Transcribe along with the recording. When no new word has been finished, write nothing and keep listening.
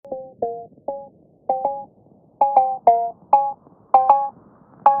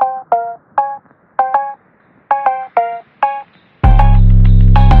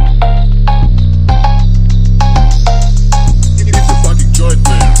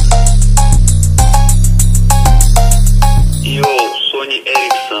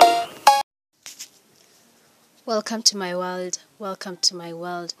Welcome to my world. Welcome to my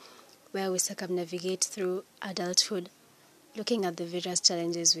world, where we circumnavigate through adulthood, looking at the various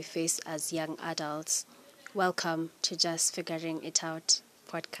challenges we face as young adults. Welcome to Just Figuring It Out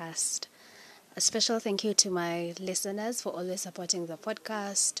podcast. A special thank you to my listeners for always supporting the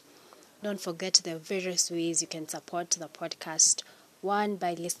podcast. Don't forget the various ways you can support the podcast. 1,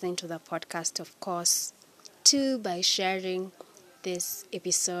 by listening to the podcast, of course. 2, by sharing this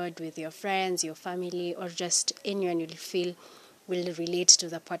episode with your friends, your family, or just anyone you feel will relate to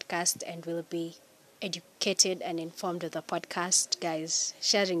the podcast and will be educated and informed of the podcast. Guys,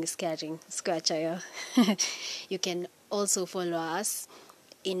 sharing is caring. Squachayo. You can also follow us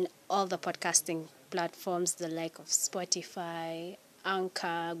in all the podcasting platforms, the like of Spotify,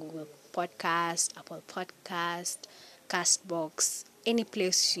 Anchor, Google Podcast, Apple Podcast, Castbox, any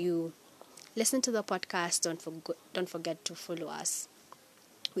place you listen to the podcast. Don't forget to follow us.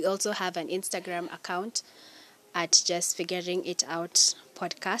 We also have an Instagram account at Just Figuring It Out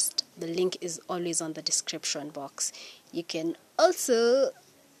podcast. The link is always on the description box. You can also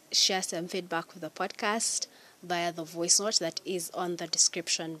share some feedback with the podcast via the voice note that is on the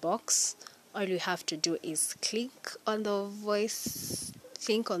description box. All you have to do is click on the voice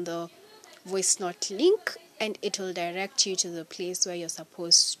note link, and it will direct you to the place where you're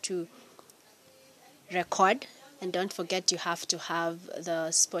supposed to record. And don't forget, you have to have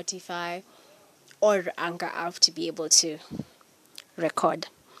the Spotify or Anchor app to be able to record.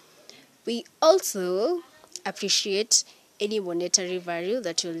 We also appreciate any monetary value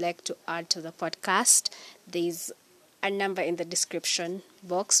that you'd like to add to the podcast. There's a number in the description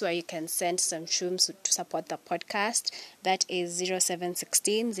box where you can send some shrooms to support the podcast. That is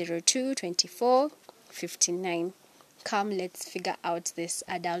 0716 02 24 59. Come, let's figure out this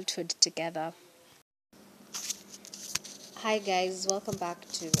adulthood together. Hi guys, welcome back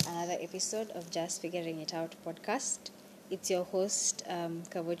to another episode of Just Figuring It Out podcast. It's your host,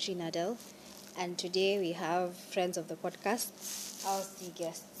 Kavochi Nadel, and today we have friends of the podcast, our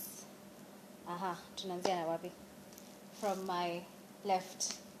guests. Tunaanzia na wapi? From my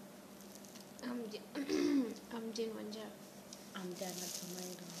left. I'm Jane Wanja. I'm Dana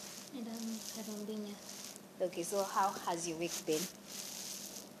Tumairo. And I'm Karombina. Okay, so how has your week been?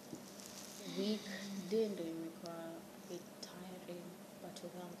 Week day ndo imekuwa a bit tiring, but we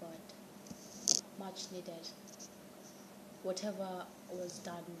thank God, much needed. Whatever was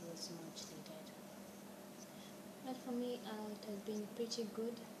done was much needed. But for me, it has been pretty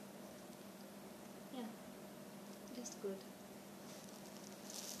good. Yeah, just good.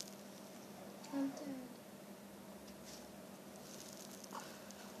 I'm tired.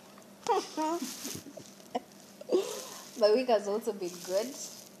 My week has also been good.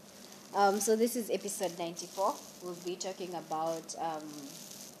 So this is episode 94. We'll be talking about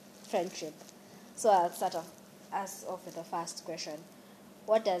friendship. So I'll start us off with the first question.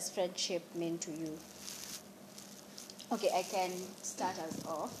 What does friendship mean to you? Okay, I can start us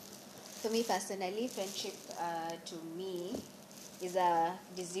off. For me personally, friendship to me is a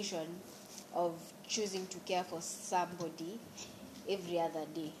decision of choosing to care for somebody every other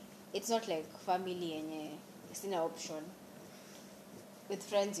day. It's not like family and it's an option. With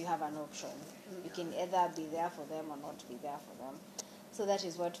friends, you have an option. You can either be there for them or not be there for them. So that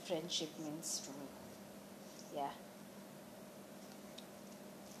is what friendship means to me. Yeah.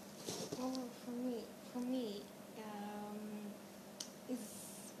 Oh, for me,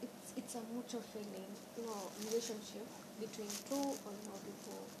 it's a mutual feeling, relationship between two or more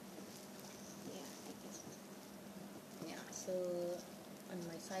people. Yeah, I guess. Yeah, so on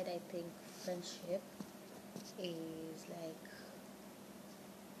my side, I think friendship is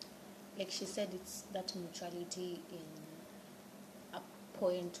like she said, it's that mutuality in a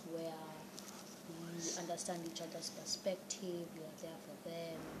point where you understand each other's perspective, you are there for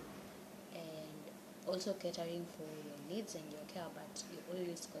them, and also catering for your needs and your care, but you're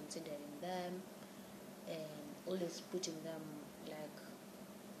always considering them and always putting them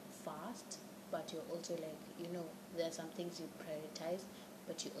first, but you're also there are some things you prioritize,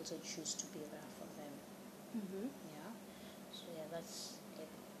 but you also choose to be there for them. Mm-hmm. Yeah, so that's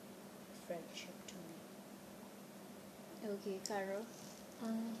friendship to me. Okay, Carol.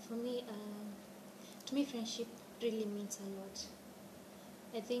 To me, friendship really means a lot.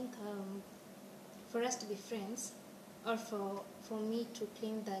 I think for us to be friends, or for me to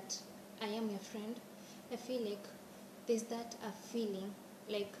claim that I am your friend, I feel like there's that feeling,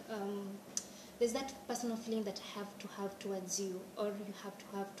 there's that personal feeling that I have to have towards you, or you have to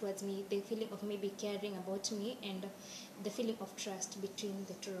have towards me, the feeling of maybe caring about me, and the feeling of trust between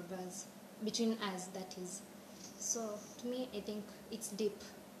the two of us, between us, that is. So to me, I think it's deep.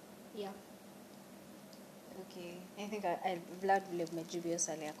 Yeah. Okay, I think I've learned vile umejibu hiyo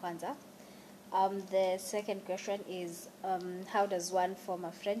swali ya kwanza. The second question is, how does one form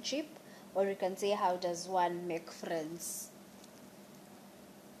a friendship, or you can say, how does one make friends?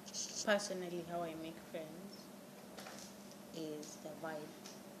 Personally, how I make friends is the vibe.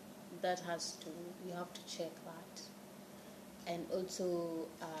 That has to, you have to check that. And also,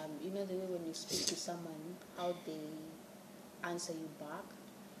 you know, the way when you speak to someone, how they answer you back,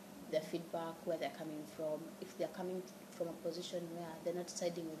 their feedback, where they're coming from. If they're coming from a position where they're not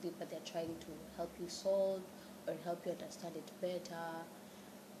siding with you, but they're trying to help you solve or help you understand it better.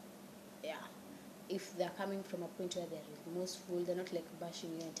 Yeah. If they're coming from a point where they're remorseful, they're not like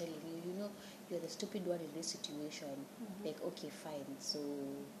bashing you and telling you, you know, you're the stupid one in this situation. Like, okay, fine. So,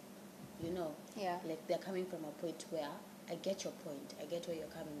 you know, Yeah. like they're coming from a point where I get your point. I get where you're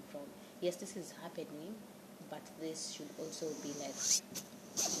coming from. Yes, this is happening, but this should also be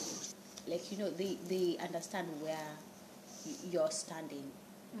like you know, they understand where you're standing.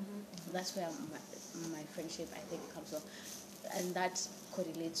 That's where my friendship, I think, comes from, and that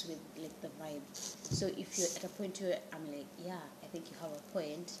correlates with like the vibe. So if you're at a point where I'm like, yeah, I think you have a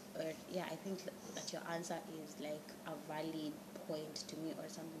point, or yeah, I think that your answer is like a valid point to me, or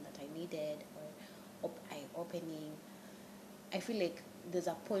something that I needed, or eye-opening, I feel like there's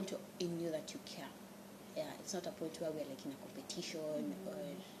a point in you that you care. Yeah, it's not a point where we're like in a competition, or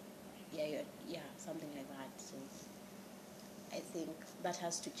yeah, something like that. So I think that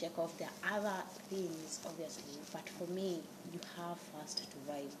has to check off. There are other things, obviously, but for me, you have first to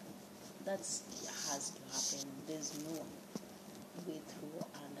vibe. That has to happen. There's no way through,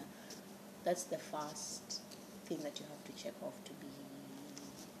 and that's the first thing that you have to check off to be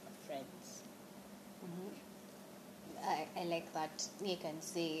friends. I like that. You can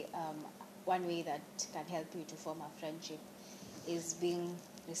say, one way that can help you to form a friendship is being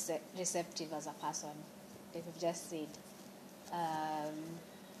receptive as a person. Like we've just said,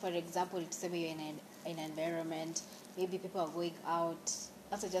 for example, to say you're in an environment, maybe people are going out,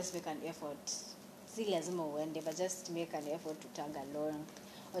 also just make an effort. Si lazima uende, but just make an effort to tag along,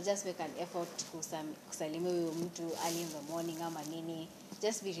 or just make an effort kusalimia huyo mtu early in the morning ama nini.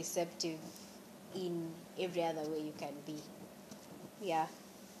 Just be receptive in every other way you can be. Yeah.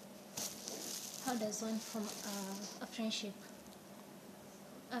 How does one form a friendship?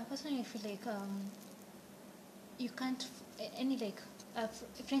 Personally, I feel like you can't any like a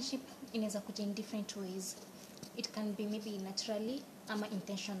friendship inaweza kuja in different ways. It can be maybe naturally ama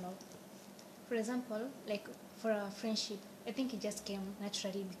intentional. For example, like for a friendship, I think it just came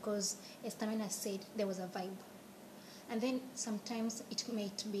naturally because, as Tamina said, there was a vibe. And then sometimes it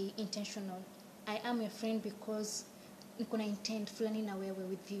might be intentional. I am your friend because nikuna intent fulani na wewe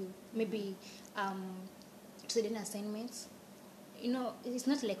with you. Maybe certain assignments. You know, it's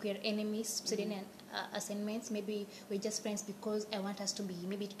not like we're enemies, certain assignments. Maybe we're just friends because I want us to be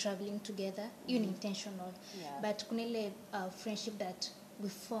maybe traveling together, even intentional. Yeah. But kuna ile friendship that we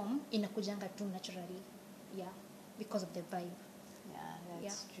form inakujanga tu naturally. Yeah, because of the vibe. Yeah,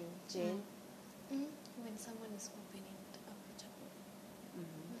 that's Yeah. true. Jane? When someone is open and approachable.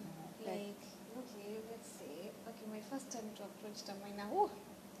 Like- Like, okay, let's say, okay, my first time to approach Tamaina,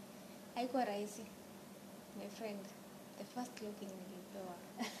 haikuwa rahisi. My friend, the first looking nilipewa.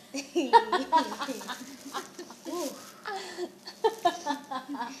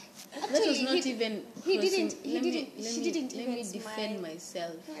 That was not even. he crossing- didn't- he let me- didn't- let she me- didn't Let even me defend smile.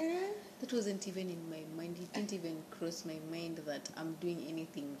 myself. That wasn't even in my mind. It didn't even cross my mind that I'm doing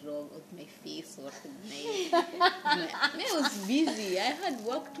anything wrong with my face or with I was busy. I had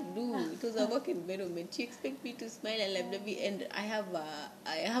work to do. It was a work environment. She expect me to smile and let me end. I have a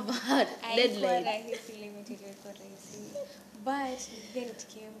hard deadline. But then it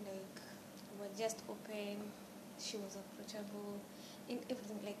came like we were just open. She was approachable in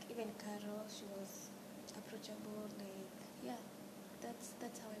everything. Like even Carol, she was approachable. Like yeah,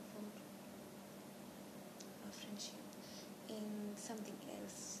 that's how I formed a friendship. And something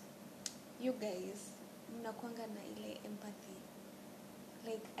else, you guys, mnakuanga na ile empathy.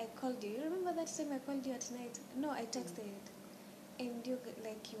 Like I called you. You remember that time I called you at night? No, I texted. And you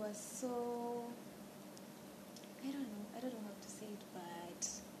like you were so. I don't know how to say it, but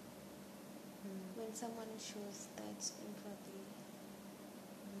when someone shows that empathy,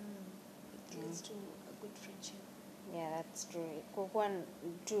 it leads to a good friendship. Yeah, that's true. Kukuwa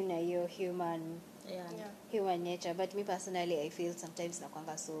tu na hiyo human nature, but me personally I feel sometimes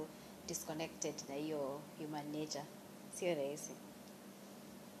nakwanga so disconnected na hiyo human nature. Sio rahisi.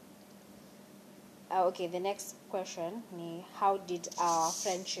 Okay, the next question ni, how did our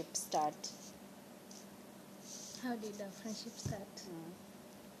friendship start? How did our friendship start?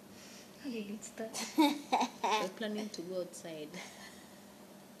 How did it start? We're planning to go outside.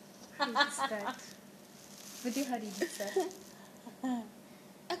 How did it start? But how did it start?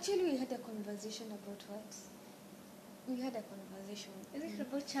 Actually, we had a conversation about what? We had a conversation. Is it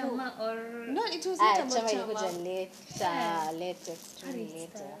about Chama or No, it was not about Chama Chama. ilikuja late, how extremely did it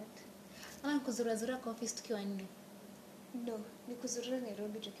later. start? Ama kuzurazura kwa office tukiwa nne. No, ni kuzurura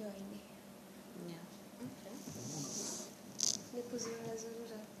Nairobi tukiwa wanne. Yeah. Okay. Ni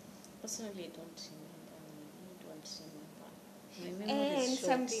kuzurura. Personally, I don't remember. My memory And is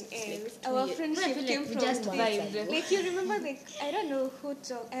short. something Like else. 2 Our years. friendship I feel like came we from just this. vibed. Like you remember, like I don't know who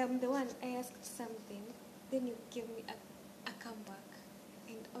talked. I am the one. I asked something, then you gave me a comeback,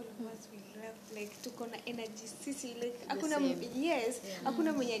 and all of us we laughed. Like tuko na energy. Sisi like akuna same. yes.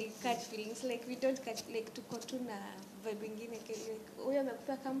 Akuna mwenye ali catch feelings. Like we don't catch. Like tuko tu na vibe ingine. Like huyo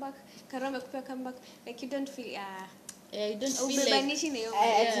amekupea comeback, Karo amekupea comeback. Like you don't feel Yeah, you don't feel like ubebanishi na hiyo.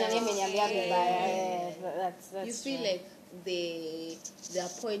 Ati nani ameniambia vibaya. That's you feel true. like their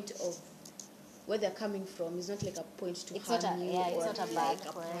point of where they're coming from is not like a point to It's harm not a- you yeah, it's or not a like bad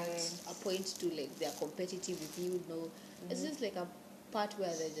a point. point to like they're competitive with you. No, it's just like a part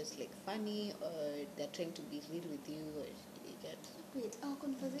where they're just like funny or they're trying to be real with you. Or you get Wait,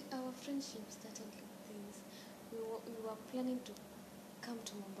 our friendship started like this. We were planning to come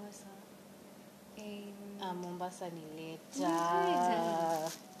to Mombasa, and Mombasa ni later.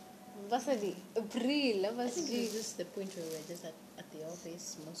 Later. Mombasa ni April. I think it was just the point where we were just at the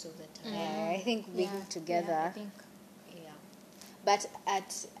office most of the time. Yeah, I think being together. Yeah, I think. Yeah. But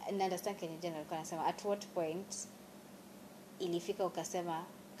na understand Kenya Jen alikuwa anasema at what point ilifika ukasema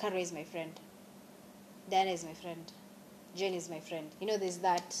Karo is my friend, Diana is my friend, Jane is my friend. You know, there's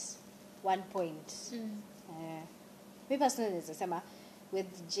that one point. Me personally nisema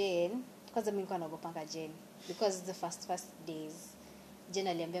with Jane, kwanza mimi nilikuwa naogopanga Jane because the first days Jane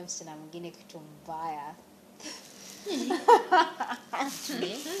aliambia msichana mwingine kitu mbaya.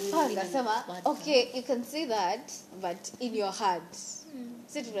 Akasema okay, you can see that but in your heart.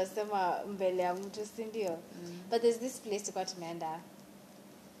 Si tunasema mbele ya mtu, si ndio? But there's this place tulikuwa tumeenda,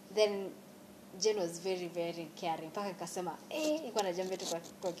 then Jane was very very caring mpaka akasema ilikuwa najambia tu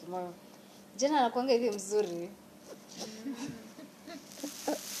kwa kimoyo, Jane anakuanga hivi mzuri.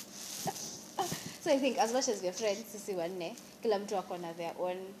 So I think as much as we're friends, sisi wanne, kila mtu ako na their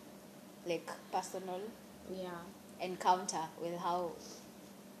own like personal encounter with how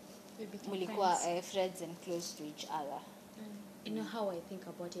We became mulikuwa friends. friends and close to each other. You know how I think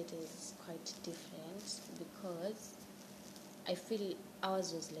about it is quite different because I feel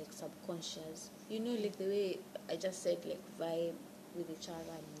ours was like subconscious. You know, like the way I just said, like vibe with each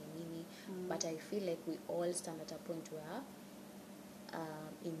other and nini. But I feel like we all stand at a point where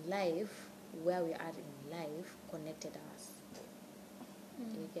in life, where we are in life connected us.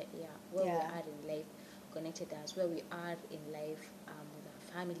 You get, where we are in life connected us, where we are in life with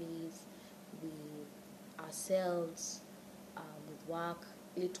our families, with ourselves, with work.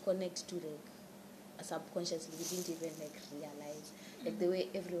 It connects to like subconsciously. We didn't even like realize like the way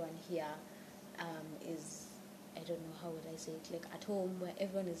everyone here is. I don't know how would I say it. Like at home, where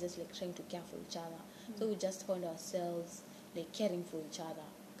everyone is just like trying to care for each other. So we just found ourselves like caring for each other.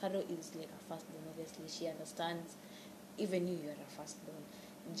 Karo is like a firstborn, obviously. She understands. Even you're a firstborn.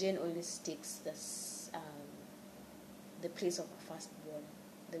 Jane always takes this the place of a firstborn,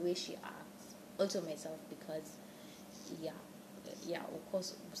 the way she acts. Also myself, because of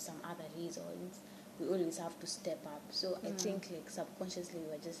course some other reasons we always have to step up. So I think like subconsciously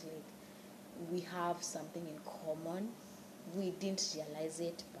we're just like we have something in common. We didn't realize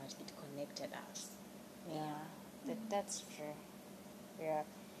it, but it connected us. That's true. Yeah.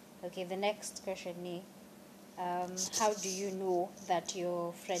 Okay, the next question is, how do you know that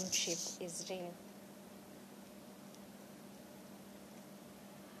your friendship is real?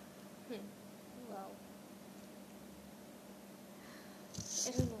 Wow.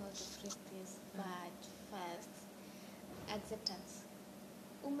 I don't know how to phrase this, but first, acceptance.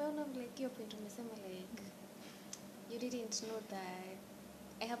 Umeona like hiyo point umesema like you didn't know that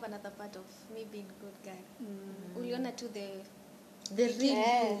I have another part of me being good guy. Uliona to the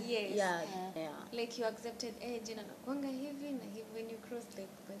real yes. Yeah. Like you accepted Jane anakuanga hivi na hivi, when you cross like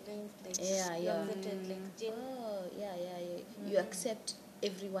the lines like you Yeah. accepted like Jane. Oh, yeah. You accept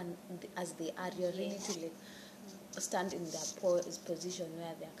everyone as they are. You're ready to like stand in their position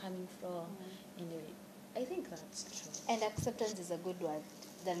where they're coming from, and I think that's true. And acceptance is a good word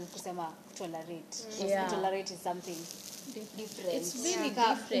than kusema tolerate. Yeah. Tolerate is something different. It's really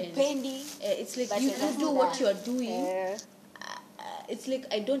Nika different. upendi, It's like but you you do what you're doing. it's like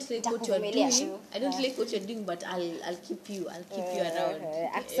I don't like what you're doing. I don't like what you're doing, but I'll keep you around.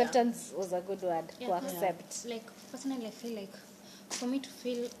 Acceptance was a good word. Yeah, To 'cause, accept. like personally, I feel like for me to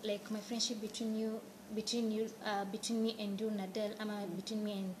feel like my friendship between me and you, Nadel, between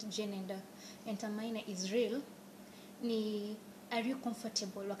me and Jane and Tamaina is real. Are you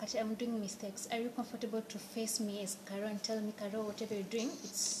comfortable? Wakati I'm doing mistakes, are you comfortable to face me as Karo and tell me, Karo, whatever you're doing,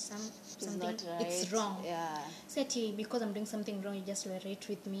 something not right. it's wrong. Yeah. Say because I'm doing something wrong, you just tolerate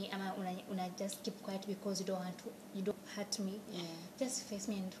with me. Una just keep quiet because you don't hurt me. Yeah. Just face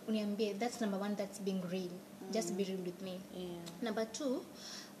me and uniambie. That's number one. That's being real. Just be real with me. Yeah. Number two,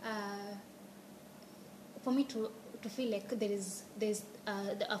 for me to feel like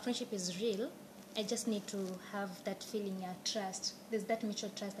our friendship is real, I just need to have that feeling of trust. There's that mutual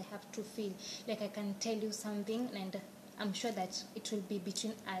trust I have to feel. Like I can tell you something and I'm sure that it will be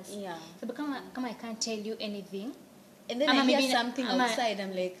between us. Yeah. So come I can't tell you anything. And then I hear something outside,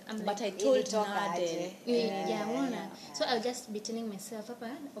 I'm like, but I told Nadel. Yeah. So I'll just be telling myself,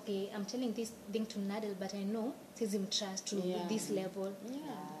 okay, I'm telling this thing to Nadel, but I know he's in trust to this level.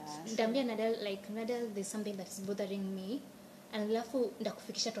 Yeah. Ndambia Nadel, there's something that is bothering me. And alafu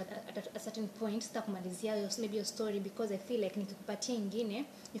ndakufikisha at a certain point sitakumalizia maybe your story because I feel like nikikupatia ingine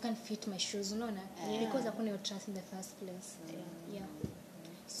you can't fit my shoes unaona because hakuna your trust in the first place. Yeah.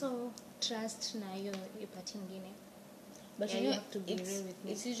 So trust na hiyo ipati ingine. But you have to be real with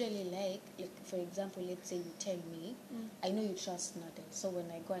me. It's usually like for example, let's say you tell me, I know you trust Nadel. So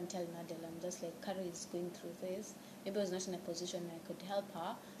when I go and tell Nadel, I'm just like, Karo is going through this. Maybe I was not in a position I could help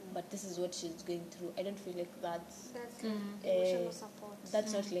her, but this is what she's going through. I don't feel like that's emotional support.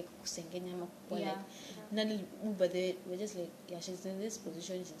 That's not like kusengenya ama like Nadel, but we're just like, yeah, she's in this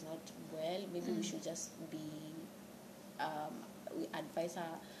position, she's not well. Maybe we should just be we advise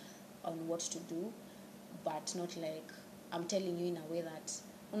her on what to do, but not like I'm telling you in a way that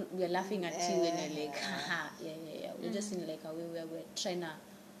we're laughing at you and you're like, haha, yeah. We're just in like a way where we're trying to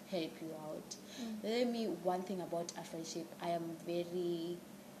help you out. Let me one thing about a friendship. I'm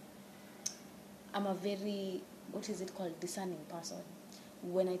a very what is it called, discerning person.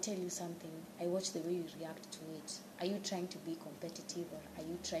 When I tell you something, I watch the way you react to it. Are you trying to be competitive, or are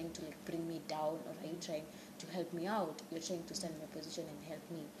you trying to like bring me down, or are you trying to help me out? You're trying to stand in my position and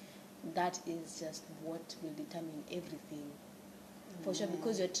help me. That is just what will determine everything, for sure,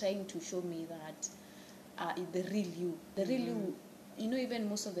 because you're trying to show me that the real you. You know, even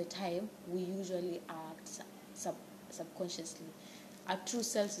most of the time we usually act subconsciously. Our true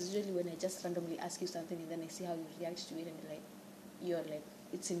selves is usually when I just randomly ask you something and then I see how you react to it, and you're like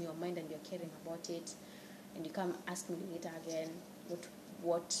it's in your mind and you're caring about it, and you come ask me later again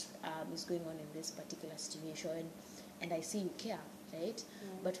what is going on in this particular situation, and I see you care, right?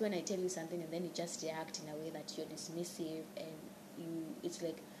 But when I tell you something and then you just react in a way that you're dismissive and it's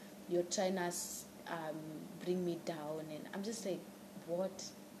like you're trying to bring me down, and I'm just like, what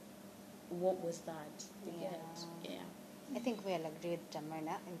was that? Yeah. I think we'll agree with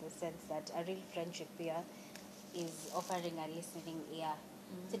Tamarna in the sense that a real friendship here is offering a listening ear.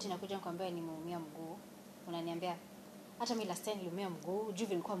 Sisi tunakuja nikwambia nimeumia mguu, unaniambia hata mimi last time niliumia mguu, juu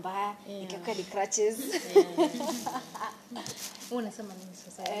vilikuwa mbaya, nikiweka ni crutches. Unasema nini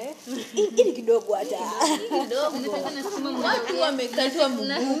sasa? Hii kidogo hata. Watu wamekatwa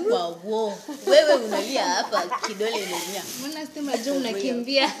mguu kwa wo. Wewe unalia hapa kidole imeumia. Mbona sema je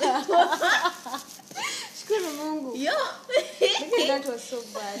unakimbia? Shukuru Mungu. Yo. That was so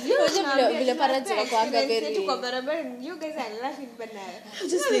bad. Vile parents wanakuambia very. Kwa barabara, you guys are laughing bana.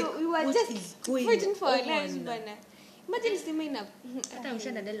 Just like, we were what just is going fighting for our on? lives bana. Imagine stima ina. Hata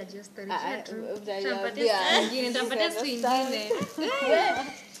mshana dela just story. Nitampatia siku ingine.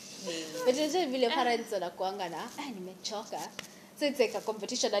 But unajua vile parents wanakuanga na nimechoka. So it's like a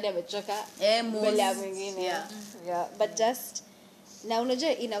competition, nani amechoka mbele ya mwingine. Yeah, but just na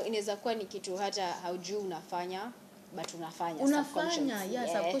unajua inaweza kuwa ni kitu hata haujui unafanya, but unafanya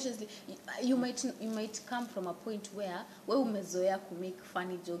subconsciously. You might come from a point where umezoea to make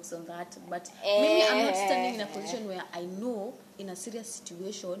funny jokes on that, but maybe I'm not standing in a position where I know in a serious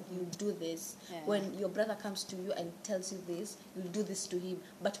situation you do this. When your brother comes to you and tells you this, you'll do this to him,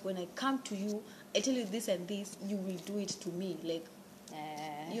 but when I come to you, I tell you this and this, you will do it to me. Like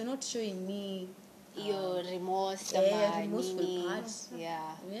you're not showing me your remorseful part.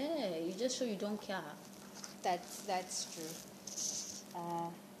 Yeah, you just show you don't care. That's true.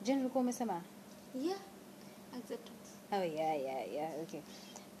 Jen, ulikuwa umesema? Yeah, acceptance. Oh yeah, okay.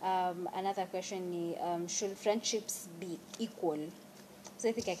 Another question ni should friendships be equal? So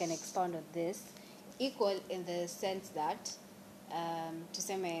I think I can expound on this. Equal in the sense that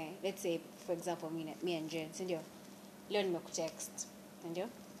tuseme, let's say for example me and Jen, sindio? Leo nimekutext. ndio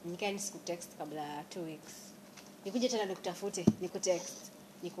nikaa nisikutext kabla 2 weeks, nikuje tena nikutafute nikutext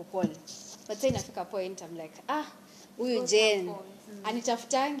nikukall, but sasa inafika point I'm like huyu Jane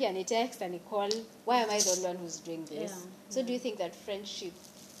anitafutangi anitext anicall, why am I the only one who's doing this? So do you think that friendship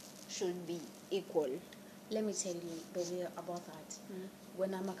should be equal? Let me tell you Betty, about that.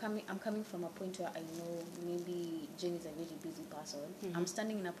 When I'm coming from a point where I know maybe Jane is a very busy person. I'm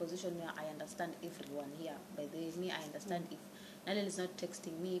standing in a position where I understand everyone here. By the way, I understand if Nalel is not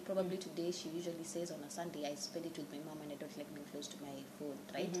texting me, probably today she usually says on a Sunday I spend it with my mom and I don't like being close to my phone,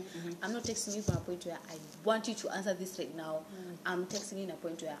 right? I'm not texting you from a point where I want you to answer this right now. I'm texting you in a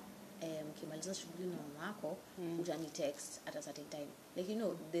point where kimaliza shughuli na mama yako utani text at a certain time. Like, you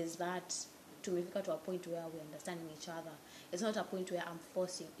know, there's that, tumefika to a point where we understand each other. It's not a point where I'm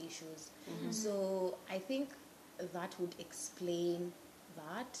forcing issues. So I think that would explain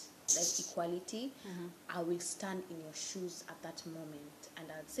that, like equality. I will stand in your shoes at that moment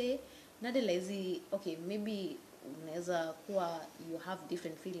and I'd say not lazy, okay, maybe unaweza kuwa you have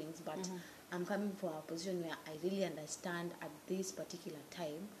different feelings, but I'm coming from a position where I really understand at this particular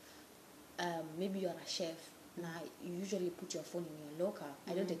time. Maybe you are a chef. Now you usually put your phone in your locker.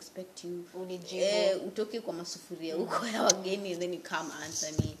 I don't expect you utoke kwa masufuria uko ya wageni and then you come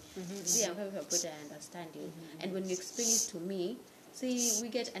answer me. See, I'm coming from a point I understand you. And when you explain it to me, see, we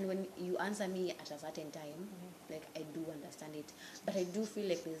get, and when you answer me at a certain time, like I do understand it. But I do feel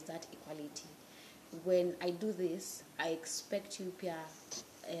like there's that equality. When I do this, I expect you Pia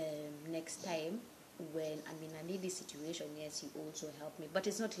next time when I'm in a needy situation, yes, you also help me. But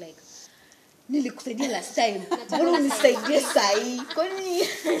it's not like nilikusaidia last time, mbona unisaidie sahi?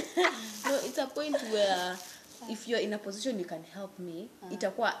 No, it's a point where if you're in a position you can help me,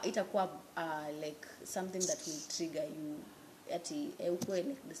 itakuwa like something that will trigger you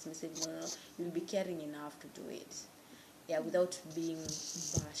like dismissive. No, you'll be caring enough to do it, without being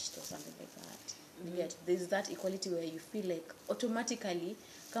bashed or something like that. Yet there's that equality where you feel like automatically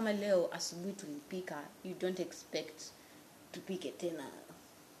kama leo asubuhi tulipika, you don't expect tupike tena.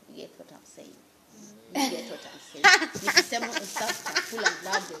 You get what I'm saying? You get what I'm saying? Nikisema usafi full of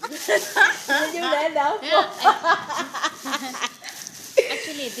bubbles.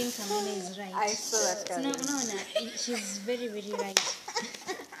 Actually, I think Kamala is right. I saw that coming. No, she's very, very right.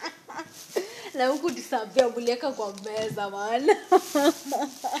 Na huku disappear bulieka kwa meza maana.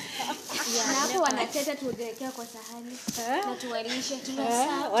 Na hapo wanateta tuwekea kwa sahani na tuwalishe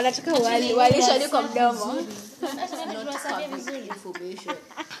tunasa. Wanataka walisha ni kwa mdomo. Tunasabia vizuri Information.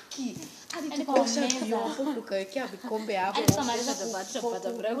 hadi tukaosha Hapo tukawekea vikombe hapo. hadi tukamaliza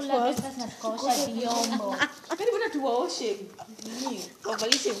kupata breakfast na tukaosha vyombo. Karibu na tuwaoshe nini?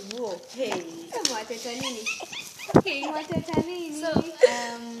 Kavalishe nguo. Hey. Wateta nini? So,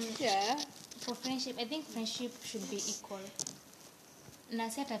 Yeah. for friendship, I think friendship should be equal. Na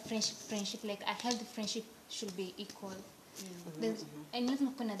set a friendship, like a healthy friendship should be equal. And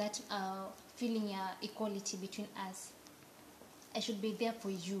not kuna that feeling ya equality between us. I should be there for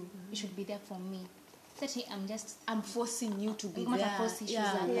you. You should be there for me. I'm forcing you to be there.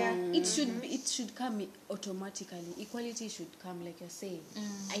 Yeah. It should come automatically. Equality should come, like you're saying.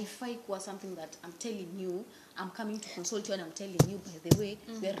 I fight for something that I'm telling you, I'm coming to consult you and I'm telling you, by the way,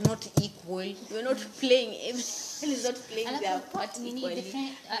 we're not equal. We're not playing. Everyone is not playing their part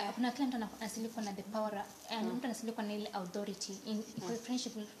equally. Kuna kila mtu anasilikwa na the power, mtu anasilikwa na ile authority. In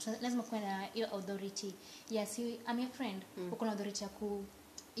friendship, lazima kuwe na hiyo authority. Yes, I'm your friend. Uko na authority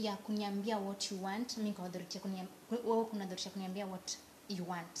ya kuniambia what you want. Mimi kuna authority ya kuniambia what you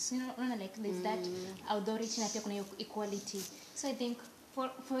want. So you know, like there's that authority na pia kuna equality. So I think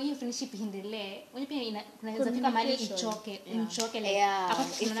for your friendship iendelee, when pia kunaweza fika mahali ichoke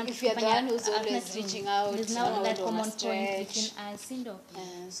like if you're the one who's always reaching out, there's now that common point between us,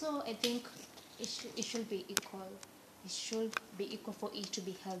 so I think it should be equal. It should be equal for it to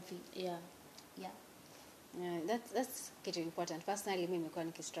be healthy. Yeah, that's getting important. Personally, mimi nimekuwa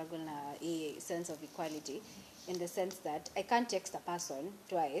nikistruggle na a sense of equality in the sense that I can't text a person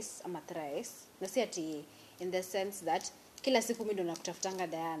twice ama thrice. Na si ati in the sense that kila siku mimi ndo nakutafutanga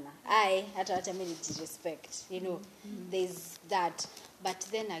Diana. Hata mimi disrespect, you know. There's that. But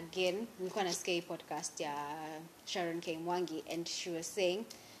then again, nilikuwa nasikia hii podcast ya Sharon K. Mwangi and she was saying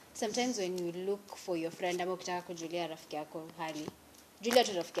sometimes when you look for your friend ama ukitaka kujulia rafiki yako hali, julia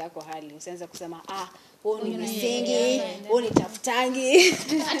tu rafiki yako hali, usianze kusema wewe ni msingi, wewe ni tafutangi.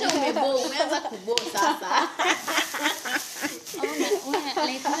 Hata umeanza kubo sasa.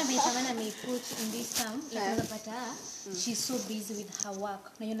 Like kuna biashara I put in this term, like unapata she's so busy with her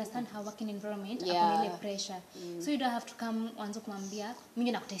work. Now you understand her working environment, akona ile pressure. So you don't have to come anza kumwambia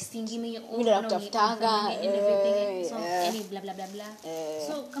mimi nakutestingi mimi nakutafutanga and everything. So any blah blah blah blah.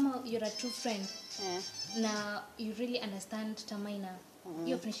 So kama you're a true friend, na you really understand Tamaina,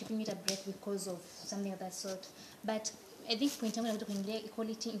 your friendship you need a break because of something of that sort. But I think point yangu inakuja kuingilia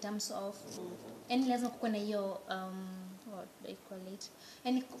equality in terms of any lazima kukuwa na hiyo what they call it,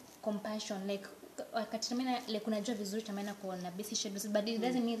 any compassion, like wakati Tamaina like unajua vizuri Tamaina kuna busy schedules, but it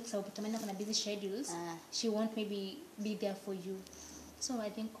doesn't mean sababu Tamaina kuna busy schedules she won't maybe be there for you. So I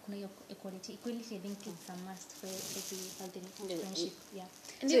think kuna hiyo equality I think it's a must for every healthy friendship. Yeah.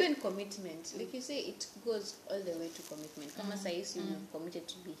 And so, even commitment, like you say, it goes all the way to commitment. Kama saisi you committed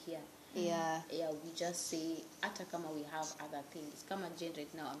to be here. Yeah, we just say hata kama we have other things. Kama Jane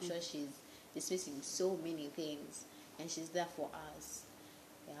right now, I'm sure she's dismissing so many things and she's there for us.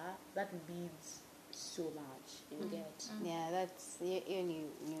 Yeah, that means so much. You get. Yeah, that's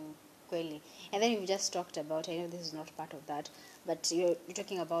you kweli. And then we just talked about, I know this is not part of that, but you're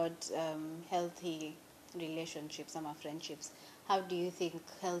talking about healthy relationships, ama friendships. How do you think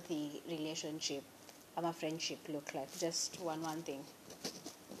healthy relationship, ama friendship look like? Just one thing.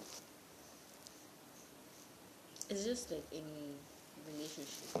 It's just like any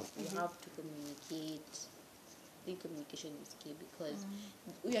relationship. You have to communicate. I think communication is key because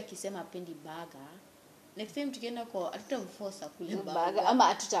huyu akisema apendi burger, next time tukienda kwa atutamforce kule burger ama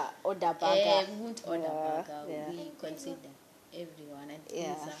atuta order burger. We won't order burger. Yeah. We consider everyone and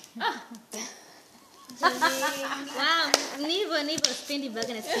pizza. Wow, nivo spendi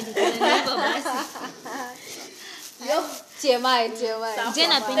burger na spendi pizza nivo basi. Yo, TMI.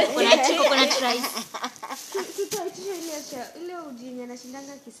 Jana pendi coconut rice. Tutaitisha ile uji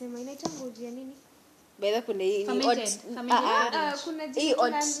anashindanga akisema inaitwa uji ya nini? Beda kuna hii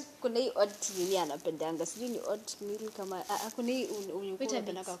kuna hii oat nini anapendanga, sijui ni oat meal kama kuna hii ulikuwa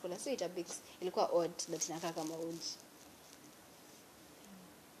unapenda kula, so Itabix ilikuwa oat but inakaa kama uji.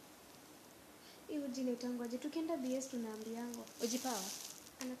 Hii uji ni utangoje, tukienda BS tunaambiango Uji pawa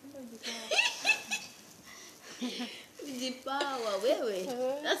anapenda uji pawa. Uji pawa wewe,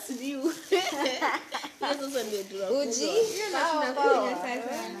 that's new. Sasa ndio tu uji Tunakunywa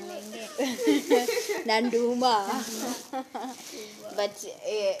sasa na nduma. But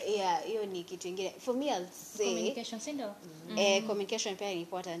yeah, hiyo ni kitu kingine. For me, I'll say communication sindo. Communication very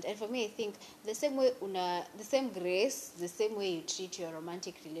important. And for me, I think the same grace, the same way you treat your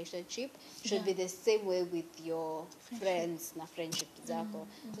romantic relationship should be the same way with your friends na friendship zako.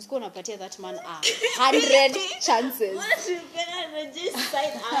 Usikuwa unapatia that man 100 chances. What you better just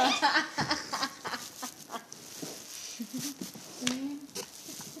side eye.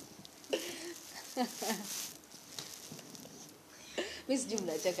 Miss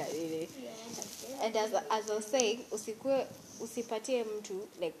Jumla cheka ile. And as I was saying, usipatie mtu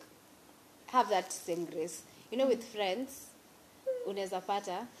like have that same grace. You know, with friends unaweza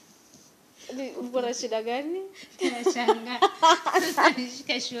pata Mbona shida gani? Tunashanga.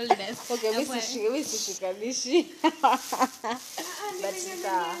 Tunashika shoulders. Okay, mimi sishikanishi. But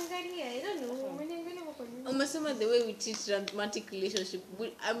niangalia, I don't know. Umeniangalia kwa nini? Umesema the way we teach romantic relationship.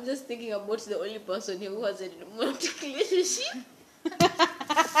 I'm just thinking about the only person here who has a romantic relationship.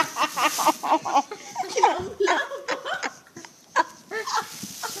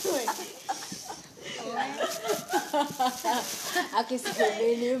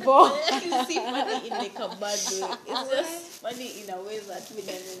 Akisipeni hivyo. It's funny in like a bad way. It's just funny in a way that we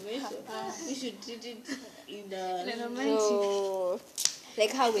we should treat it in a romantic. So,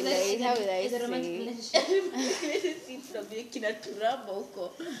 like how will I It's a romantic relationship. from kinaturaba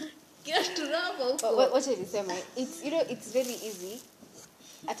huko. Kinaturaba huko. What should I say? It's it's very easy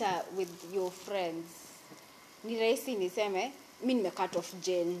hata with your friends. Ni rahisi niseme mimi nimecut off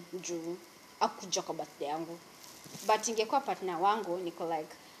Jane juu akuja kwa birthday yangu. But ingekuwa partner wangu niko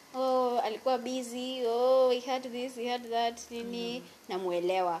like, oh alikuwa busy, oh he had this, he had that, nini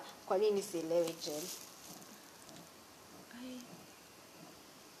namuelewa. Kwa nini sielewi Jane?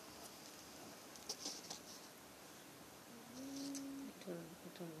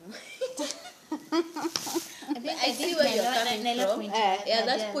 I see where you're coming from. Yeah,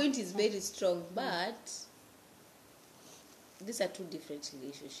 that point is very strong, but these are two different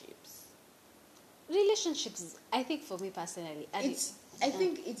relationships. I think for me personally, I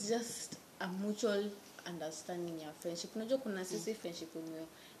think it's just a mutual understanding your friendship. Unajua kuna sisi friendship when you're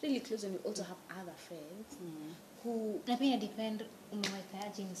really close and you also have other friends who Na pia depend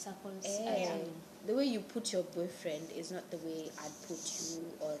umewekaje in circles. The way you put your boyfriend is not the way I'd put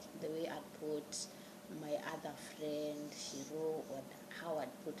you or the way I'd put my other friend Shiro, or how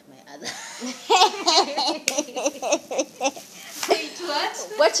I'd put my other.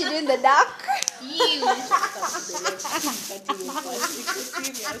 What you do in the dark? You.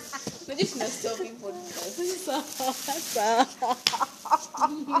 Maybe she's not stopping podcast.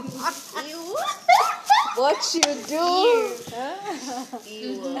 You. What you do?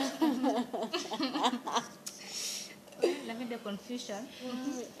 You. Loving the confusion.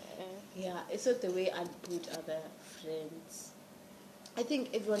 Yeah, it's not the way I'd put other friends. I think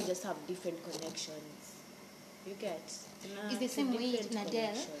everyone just have different connections. You get? It's the same way different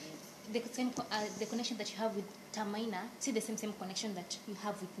Nadel. connections. The connection that you have with Tamaina, see the same connection that you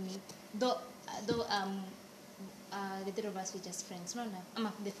have with me. Though the three of us were just friends. No,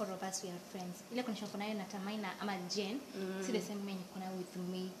 the four of us we are friends. Ile connection kuna nayo na Tamaina ama Jane, see the same way kuna with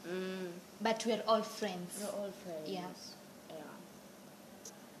me. But we are all friends. We're all friends. Yeah. Yeah.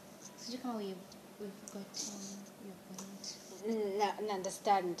 Sijui kama we've gotten your point. Na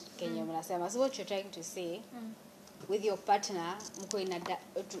understand Kenya mnasema. So what you're trying to say, with your partner, mko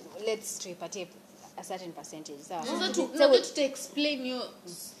let's tuipatie a certain percentage. So Just to explain your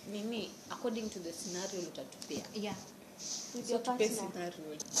nini according to the scenario utatupia. Yeah. With So your tupe partner.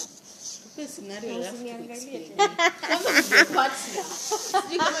 scenario. Tupe scenario Na alafu usiniangalie explain. tena. Kwanza with your partner.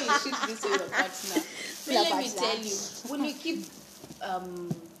 Sijui kama you shoot this with your partner. Sina Let me partner. tell you, when you keep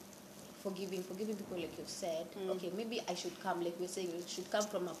forgiving people like you've said, okay, maybe I should come, like we're saying, it should come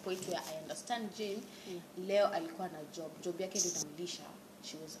from a point where I understand Jane, leo alikuwa na job yake ndio inamlisha,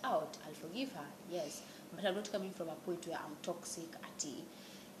 she was out, I'll forgive her, yes, but I'm not coming from a point where I'm toxic ati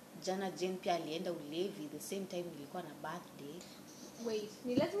jana Jane pia alienda ulevi the same time nilikuwa na birthday. Wait,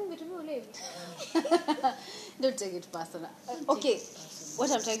 ni lazima ungetumia ulevi? don't take it personal. Okay,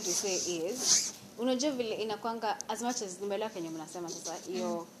 what I'm trying to say is, unajua vile inakwanga, as much as nimeelewa kenye mnasema sasa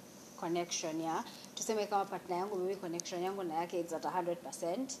hiyo connection ya tuseme kama partner yangu maybe connection yangu na yake is at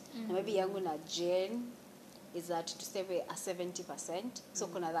 100% na maybe yangu na Jane is at tuseme a 70%, so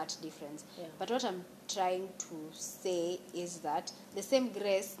kuna that difference. But what I'm trying to say is that the same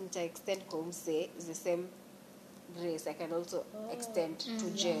grace nita extend kwa umse is the same grace I can also extend to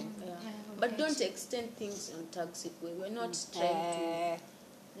Jane. Yeah. But don't extend things in toxic way. We're not trying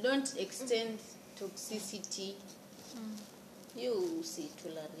to. Don't extend toxicity. You see,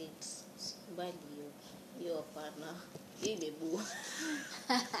 tolerate. Bali your partner. Ilebu.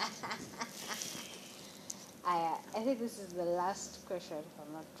 I think this is the last question, if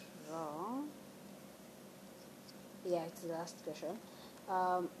I'm not wrong. Yeah, it's the last question.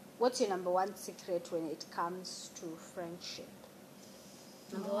 What's your number one secret when it comes to friendship?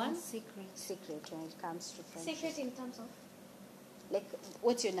 Number one? Secret. Secret when it comes to friendship. Secret in terms of? Like,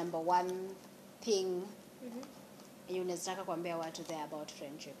 what's your number one thing you unataka kuambia watu there about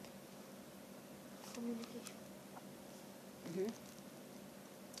friendship? Communication.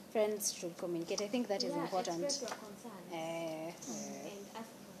 Friends should communicate. I think that is important. Express your concern. Eh, And ask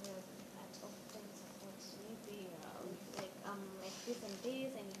for help at all times support. Maybe like this and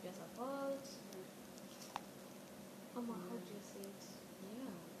this, I need your support. How do you say it?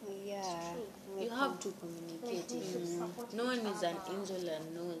 yeah. You have to communicate. Like we should support No one each is an other. angel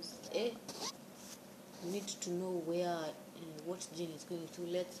and knows. You need to know where what Jane is going to.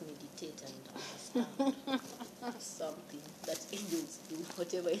 Let's meditate and understand something that angels do,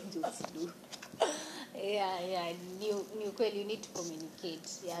 whatever angels do. Yeah. New kweli, you need to communicate.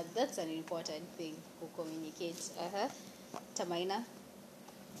 Yeah, that's an important thing, to communicate. Tamaina?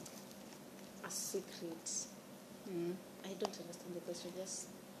 A secret. I don't understand the question. Just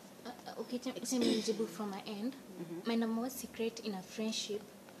Okay, let me read from my end. My number one secret in a friendship,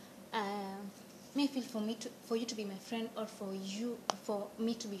 may I feel for you to be my friend, or for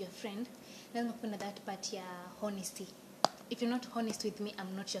me to be your friend, lazima kuna that part ya honesty. If you're not honest with me,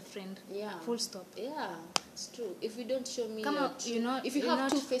 I'm not your friend. Yeah. Full stop. yeah, it's true. If you don't show me, Come your on, if you you're have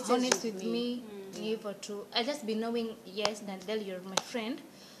not two faces honest with me, evil too. I'll just be knowing, yes, Nadel, you're my friend,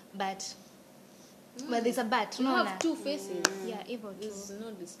 but there's a but. you No, have two faces. Yeah, evil too. There's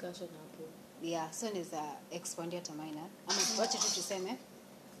no discussion hapo. Yeah, so is expandia Tamaina. Wacha tu tuseme,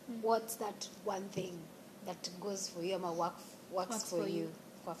 what's that one thing that goes for you ama works for you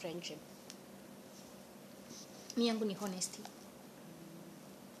for friendship? Mi yangu ni honesty.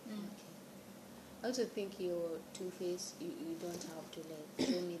 I also think you're two-faced. You don't have to like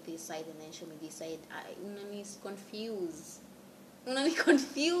show me this side and then show me this side. Unani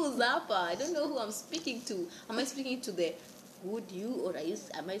confused hapa. I don't know who I'm speaking to. Am I speaking to the good you, or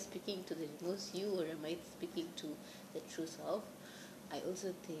am I speaking to the most you, or am I speaking to the true self? I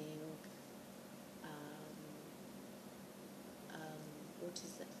also think what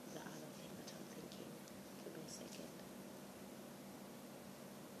is the other thing that I'm thinking?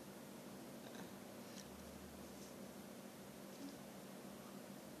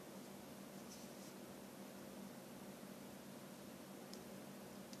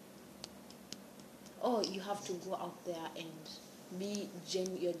 or you have to go out there and be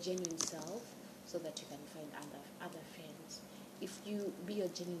your genuine self so that you can find other friends. If you be your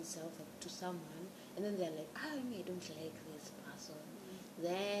genuine self to someone and then they're like, I don't like this person,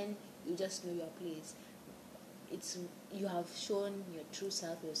 then you just know your place. It's you have shown your true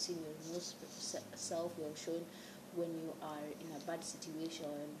self, you've seen your most self, you have shown when you are in a bad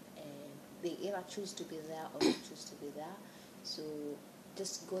situation and they either choose to be there or you choose to be there. So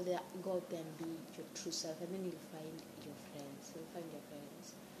just go out there and be your true self, and then you'll find your friends.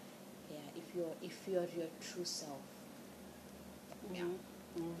 Yeah, if you're your true self. Yeah.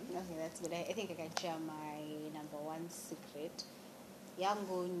 Okay, that's good. I think I can share my number one secret.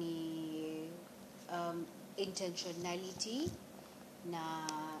 Yangu ni intentionality na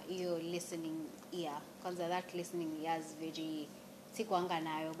hiyo listening ear. Kwanza that listening ear is very sikuanga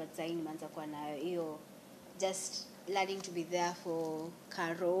nayo, but sasa nimeanza kuwa nayo. Hiyo just learning to be there for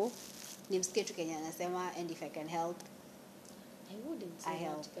Karo. Nimsikie tu Kenya anasema, and if I can help, I wouldn't say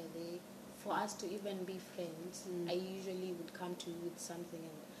that, but for us to even be friends, I usually would come to you with something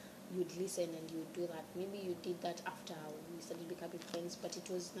and you'd listen and you'd do that. Maybe you did that after we started becoming friends, but it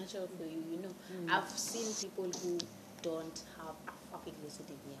was natural for you, you know. I've seen people who don't have a fucking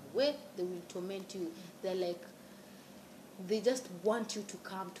listening ear, where they will torment you. They're like, they just want you to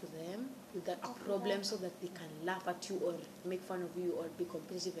come to them with a problem so that they can laugh at you or make fun of you or be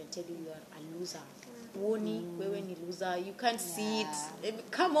competitive and tell you you are a loser. Woni, wewe ni loser. You can't see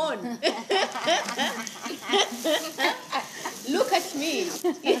it. Come on. Look at me.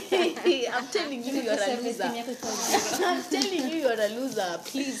 I'm telling you you're a loser. I'm telling you you're a loser.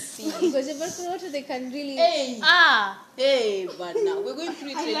 Please see. Because what they can really Hey, but now we're going through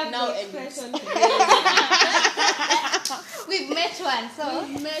it right now and We've met one, so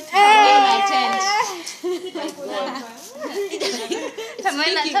we've met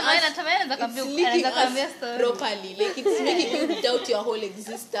properly. Like it's making you doubt your whole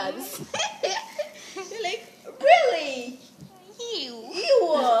existence. You're like, really? You.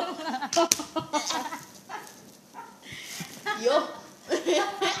 Yo.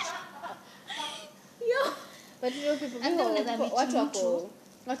 But you know people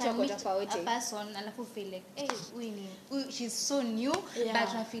watu wako tofauti. A person alafu feel like, hey, she's so new,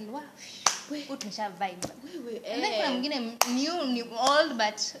 but I feel wow, tumesha vibe. And then kuna mwingine new old,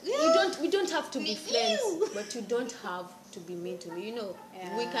 but we don't have to be friends, but you don't have to be mean to me. You know,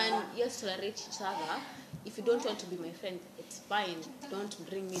 we can tolerate each other. If you don't want to be my friend, it's fine. Don't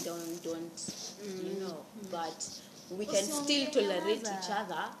bring me down. Don't, you know. But we can still tolerate each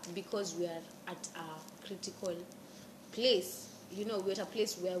other because we are at a critical place. You know, we're at a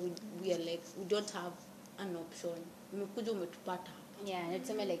place where we are like, we don't have an option. Yeah, it's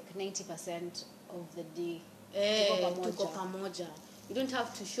like 90% of the day. Tuko pamoja. You don't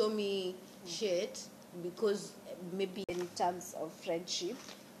have to show me shit because maybe in terms of friendship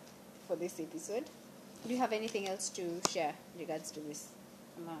for this episode. Do you have anything else to share in regards to this?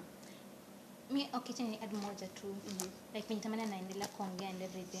 Me chini add moja tu. Like when tamana naendelea kuongea and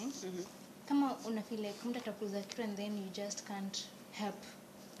everything. Kama una feel like mtu atakuuliza kitu and then you just can't help,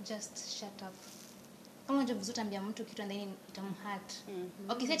 just shut up. Kama unajua vizuri tambia mtu kitu and then itamhurt.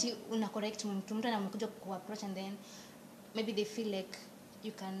 Okay, sasa una correct mtu anamkuja ku approach and then maybe they feel like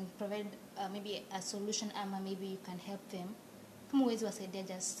you can provide maybe a solution ama maybe you can help them. Kama uwezi wasaidia,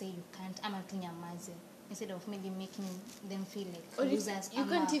 just say you can't ama tu nyamaze, instead of maybe making them feel like losers. You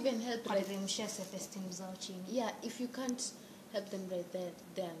can't even help them share self-esteem zao chini. Yeah, if you can't help them right there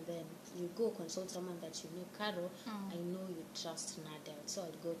and then you go consult someone that you know. Caro, I know you trust Nadel, so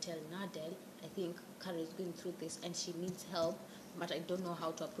I'll go tell Nadel, I think Caro is going through this and she needs help, but I don't know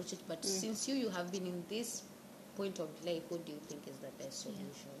how to approach it. But since you have been in this point of life, what do you think is the best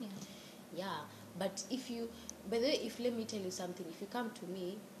solution? Yeah. But if you, by the way, let me tell you something, if you come to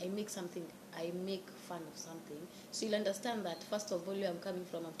me, I make fun of something, so you'll understand that first of all, where I'm coming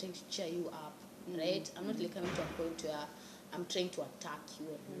from, I'm trying to cheer you up, right? I'm not like coming to a point where I'm trying to attack you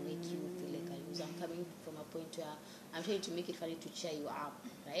or make you feel like a loser. I'm coming from a point where I'm trying to make it funny to cheer you up,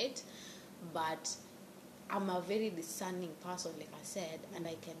 right? But I'm a very discerning person, like I said, and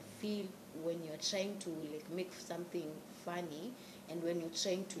I can feel when you're trying to like make something funny and when you're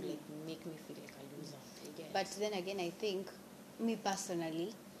trying to like make me feel like a loser. But then again, I think me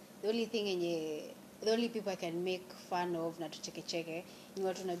personally, the only people I can make fun of na tucheke ni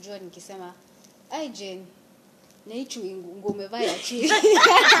watu najua nikisema, "Ai Jane, na hicho nguo umevaa ya chini."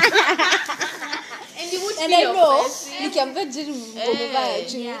 And you would and feel I know offensive. nikiambia jini umevaa ya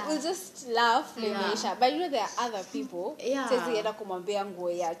chui Yeah. we'll just laugh imeisha but you know there are other people Yeah. sisi enda kumwambia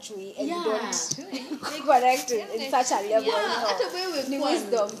nguo ya chui and Yeah. you don't correct it in such a level Yeah, no. hata wewe Ni kuwa-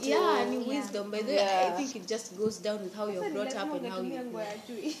 wisdom too. Yeah, ni wisdom. By the way, Yeah. I think it just goes down with how you're brought up and how you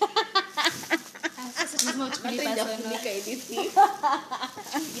Sasa lazima uchukulie Hata personal. ijafunika anything.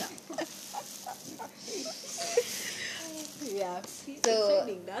 yeah So,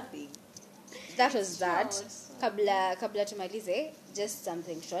 so nothing. that was that kabla tumalize just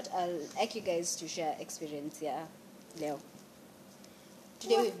something short I'll like you guys to share experience yeah leo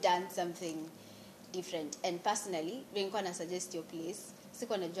today we've done something different and personally nilikuwa na suggest your place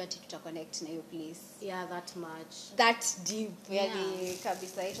siko najua ati tutaconnect na your place Yeah, that much. that deep yani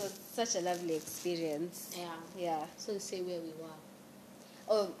kabisa it was such a lovely experience yeah So say where we were.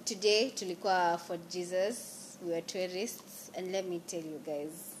 oh today tulikuwa for Jesus we were tourists and let me tell you guys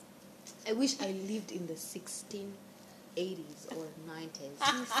I wish I lived in the 1680s or 90s. So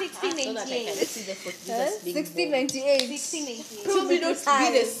that I can 1698. see the Fort Jesus being born. 1698 1698. Probably not to be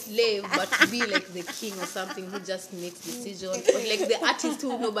the slave, but to be like the king or something who just makes decisions. Or like the artist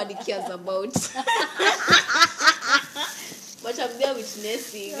who nobody cares about. But I'm there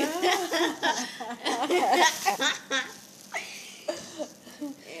witnessing.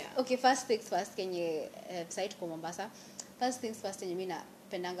 okay first things first kenye site kwa Mombasa first things first yenye mimi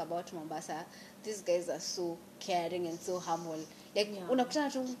napendanga about Mombasa these guys are so caring and so humble like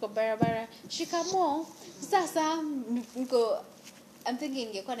unakutana tu kwa barabara shikamo sasa niko I'm thinking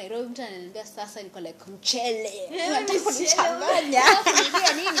ningekuwa Nairobi mtu ananiambia sasa niko like mchele unataka kunichanganya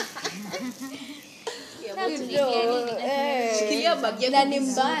nini Shikilia bag yako na ni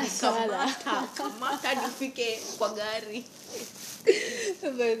vizuri, mbaya sana kamata nifike kwa gari.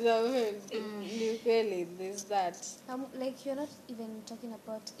 ni kweli there's that Like you're not even talking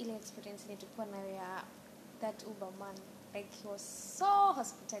about ile experience ni tulikuwa nayo ya that Uber man. Like he was so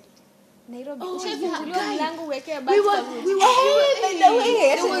hospitality. Nairobi ushafunguliwa mlango uwekee basi. by the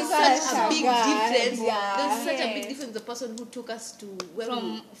way There was such a big difference. Yeah. There was such a big difference. The person who took us to where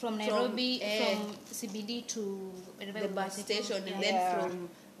From Nairobi, eh, from CBD to the bus station, and then from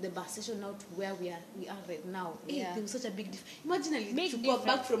the bus station now to where we are right now. Yeah. There was such a big difference. Imagine a Big to go difference.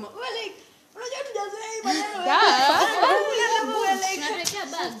 back from we're like unajua tujazoea hii maneno. tunawekea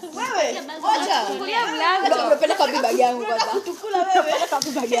bag. Tunawekea bag. Fungulia mlango. umepeleka bag yangu kwanza kutukula wewe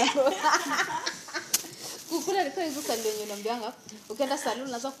bag yangu kukula niko hizo salon yenye unaambianga ukienda salon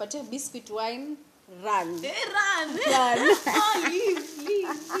unaanza kupatia biscuit wine run Run. Oh, leave.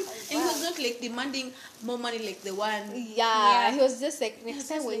 And he was not like demanding more money like the one. yeah he was just like next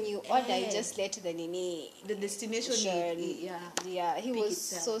time when you order you just let the nini The destination. Sure. Yeah. he Pick was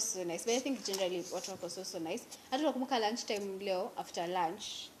itself. so nice but I think generally watu wako so nice hata nakumbuka lunch time leo after lunch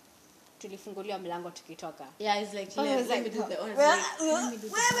tulifunguliwa mlango tukitoka Yeah, it's like, I let was me like, do the honors. well, Wewe,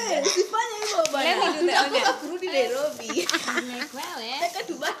 usifanye hivyo bwana. Tutakuja kurudi Nairobi. Like, wewe. Nataka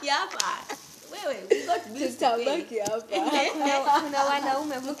tubaki hapa. Wewe, we got bills to pay. tutabaki hapa Kuna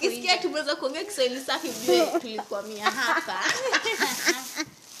wanaume huko Ukisikia tumeweza kuongea Kiswahili safi mjue tulikwamia hapa.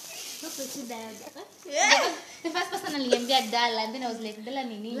 Hapo si dada. The first person aliniambia dala and then I was like dala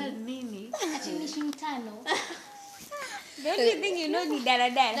ni nini? Nini? Ati ni shilingi 5. The only thing you know ni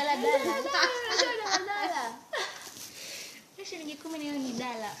daladala. Dala. Shilingi 10 niyo ni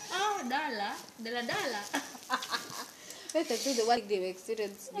dala. Oh, dala. That's I think the one they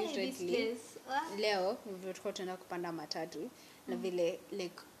experience This differently place. leo tulikuwa tunaenda kupanda matatu na vile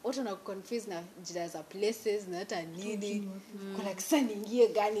like watu na confuse na jina za places na hata nini kuna like sasa niingie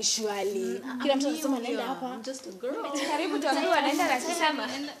gani shwali kila mtu anasema naenda hapa I'm just a girl. Karibu tuambiwe anaenda na kisama.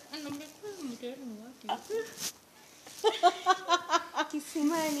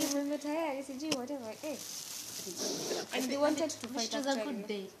 Kisimani mwe tayari sijui whatever. And they wanted to fight It was a actually. good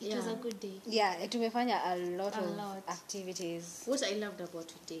day. It was a good day. yeah tumefanya a lot A of lot. activities What I loved about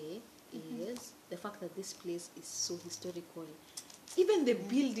today is the fact that this place is so historical. Even the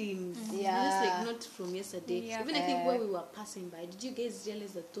buildings, Yeah. just like not from yesterday. Yeah. Even I think when we were passing by, did you guys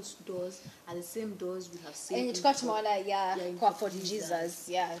realize that those doors are the same doors we have seen? and in tukao Fort- tumeona in kwa Fort Fort Jesus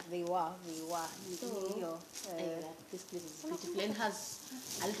yeah they were So, Hiyo, this place is beautiful and has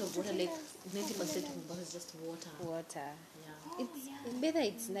a lot of water. Like 90% of Mombasa is just water. water Yeah.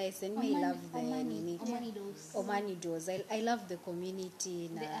 it's nice and me love the nini Omani doors. Omani doors. I love the community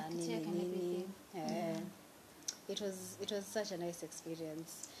na architect and nini. It was such a nice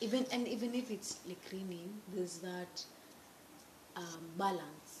experience. Even if it's like raining, there's that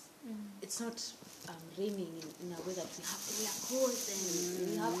balance. It's not raining in a way that we have to wear clothes and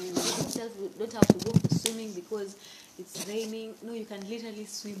we have to make ourselves, we don't have to go for swimming because it's raining. No, you can literally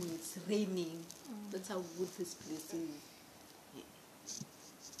swim when it's raining. That's how good this place is.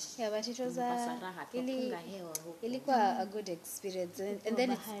 Yeah, but it was Mombasa raha, tupunga hewa huko. ilikuwa a good experience, and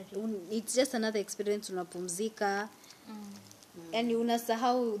then it's just another experience. Unapumzika, and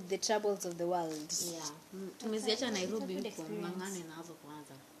unasahau the troubles of the world. Yeah. Tumeziacha Nairobi huko, ngangane nazo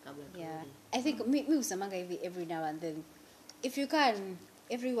kwanza kabla turudi. Yeah, I think me usamanga hivi every now and then, if you can,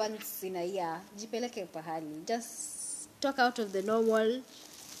 every once in a year, jipeleke pahali, just talk out of the normal,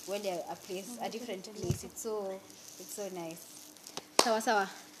 when you're a different place. It's so nice. Sawa.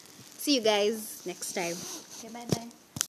 See you guys next time. Okay, bye.